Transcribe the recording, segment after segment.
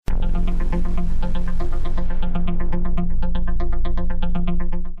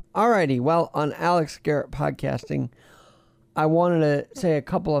Alrighty, well, on Alex Garrett Podcasting, I wanted to say a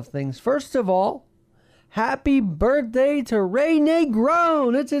couple of things. First of all, happy birthday to Ray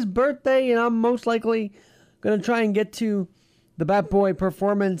Negron. It's his birthday, and I'm most likely going to try and get to the Bat Boy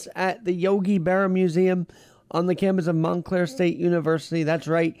performance at the Yogi Berra Museum on the campus of Montclair State University. That's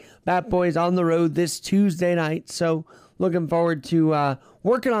right, Bat Boy's on the road this Tuesday night, so looking forward to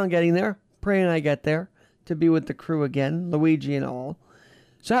working on getting there, praying I get there to be with the crew again, Luigi and all.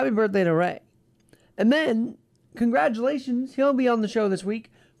 So happy birthday to Ray. And then, congratulations, he'll be on the show this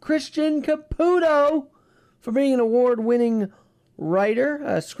week, Christian Caputo, for being an award-winning writer,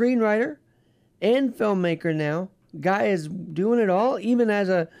 a screenwriter, and filmmaker now. Guy is doing it all, even as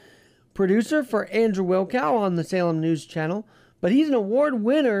a producer for Andrew Wilkow on the Salem News Channel. But he's an award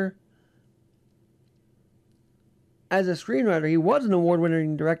winner as a screenwriter. He was an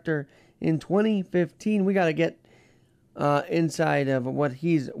award-winning director in 2015. We got to get inside of what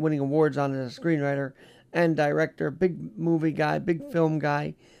he's winning awards on as a screenwriter and director. Big movie guy, big film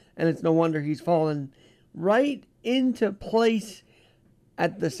guy. And it's no wonder he's fallen right into place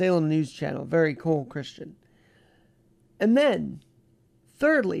at the Salem News Channel. Very cool, Christian. And then,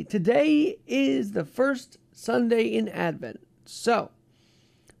 thirdly, today is the first Sunday in Advent. So,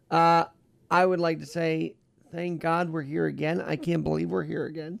 I would like to say, thank God we're here again. I can't believe we're here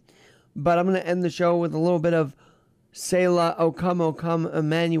again. But I'm going to end the show with a little bit of Selah, O Come,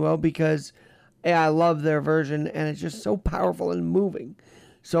 Emmanuel, because I love their version, and it's just so powerful and moving.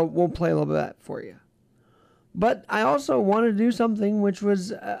 So we'll play a little bit of that for you. But I also wanted to do something which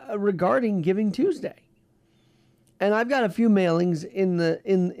was regarding Giving Tuesday. And I've got a few mailings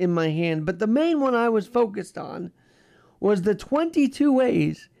in my hand, but the main one I was focused on was the 22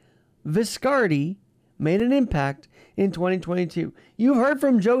 ways Viscardi made an impact in 2022. You've heard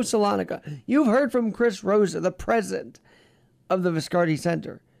from Joe Salonica. You've heard from Chris Rosa, the president of the Viscardi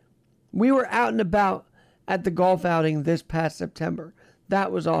Center. We were out and about at the golf outing this past September.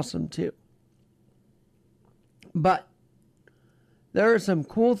 That was awesome too. But there are some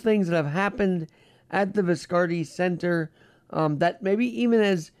cool things that have happened at the Viscardi Center that maybe even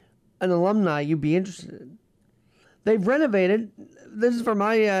as an alumni you'd be interested in. They've renovated. This is for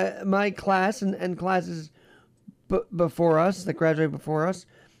my class and classes before us, that graduated before us.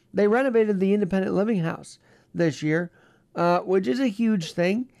 They renovated the independent living house this year, which is a huge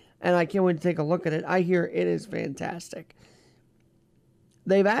thing, and I can't wait to take a look at it. I hear it is fantastic.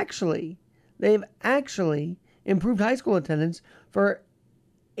 They've actually improved high school attendance for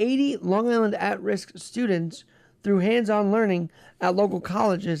 80 Long Island at-risk students through hands-on learning at local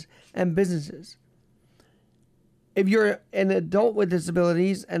colleges and businesses. If you're an adult with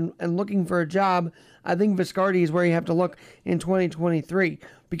disabilities and looking for a job, I think Viscardi is where you have to look in 2023,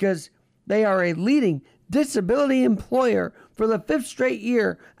 because they are a leading disability employer for the 5th straight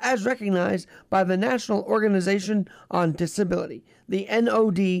year, as recognized by the National Organization on Disability, the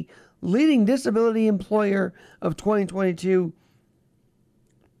NOD, leading disability employer of 2022.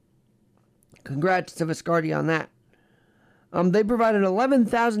 Congrats to Viscardi on that. They provided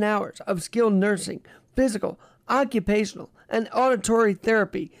 11,000 hours of skilled nursing, physical, occupational, and auditory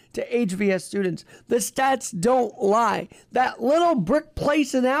therapy to HVS students. The stats don't lie. That little brick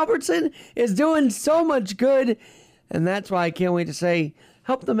place in Albertson is doing so much good, and that's why I can't wait to say,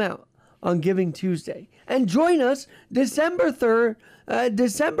 help them out on Giving Tuesday. And join us December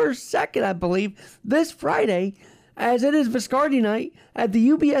 2nd, I believe, this Friday, as it is Viscardi night at the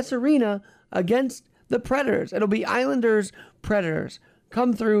UBS Arena against the Predators. It'll be Islanders Predators.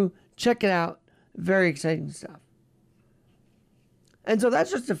 Come through, check it out. Very exciting stuff. And so that's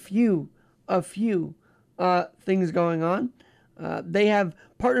just a few things going on. They have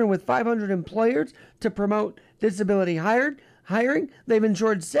partnered with 500 employers to promote disability hiring. They've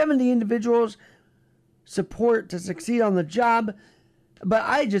ensured 70 individuals support to succeed on the job. But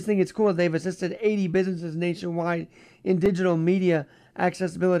I just think it's cool that they've assisted 80 businesses nationwide in digital media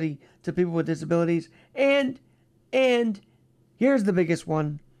accessibility to people with disabilities. And here's the biggest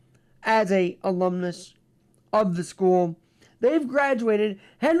one. As a alumnus of the school, they've graduated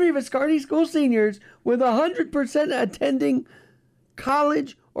Henry Viscardi School seniors with 100% attending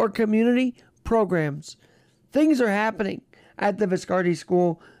college or community programs. Things are happening at the Viscardi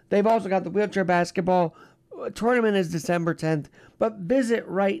School. They've also got the wheelchair basketball tournament is December 10th. But visit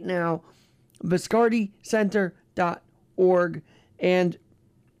right now, viscardicenter.org. And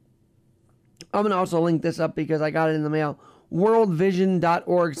I'm going to also link this up because I got it in the mail.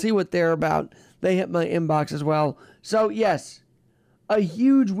 worldvision.org. See what they're about. They hit my inbox as well. So, yes, a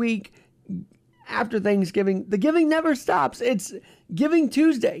huge week after Thanksgiving. The giving never stops. It's Giving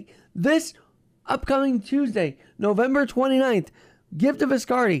Tuesday. This upcoming Tuesday, November 29th, Give to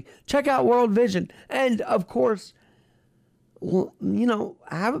Viscardi. Check out World Vision. And, of course,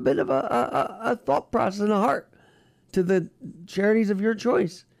 have a bit of a thought process and a heart to the charities of your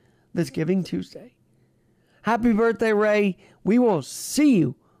choice this Giving Tuesday. Happy birthday, Ray. We will see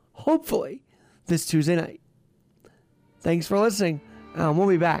you, hopefully, this Tuesday night. Thanks for listening. We'll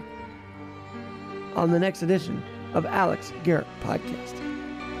be back on the next edition of Alex Garrett Podcast.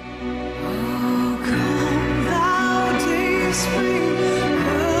 Oh, come thou day of spring.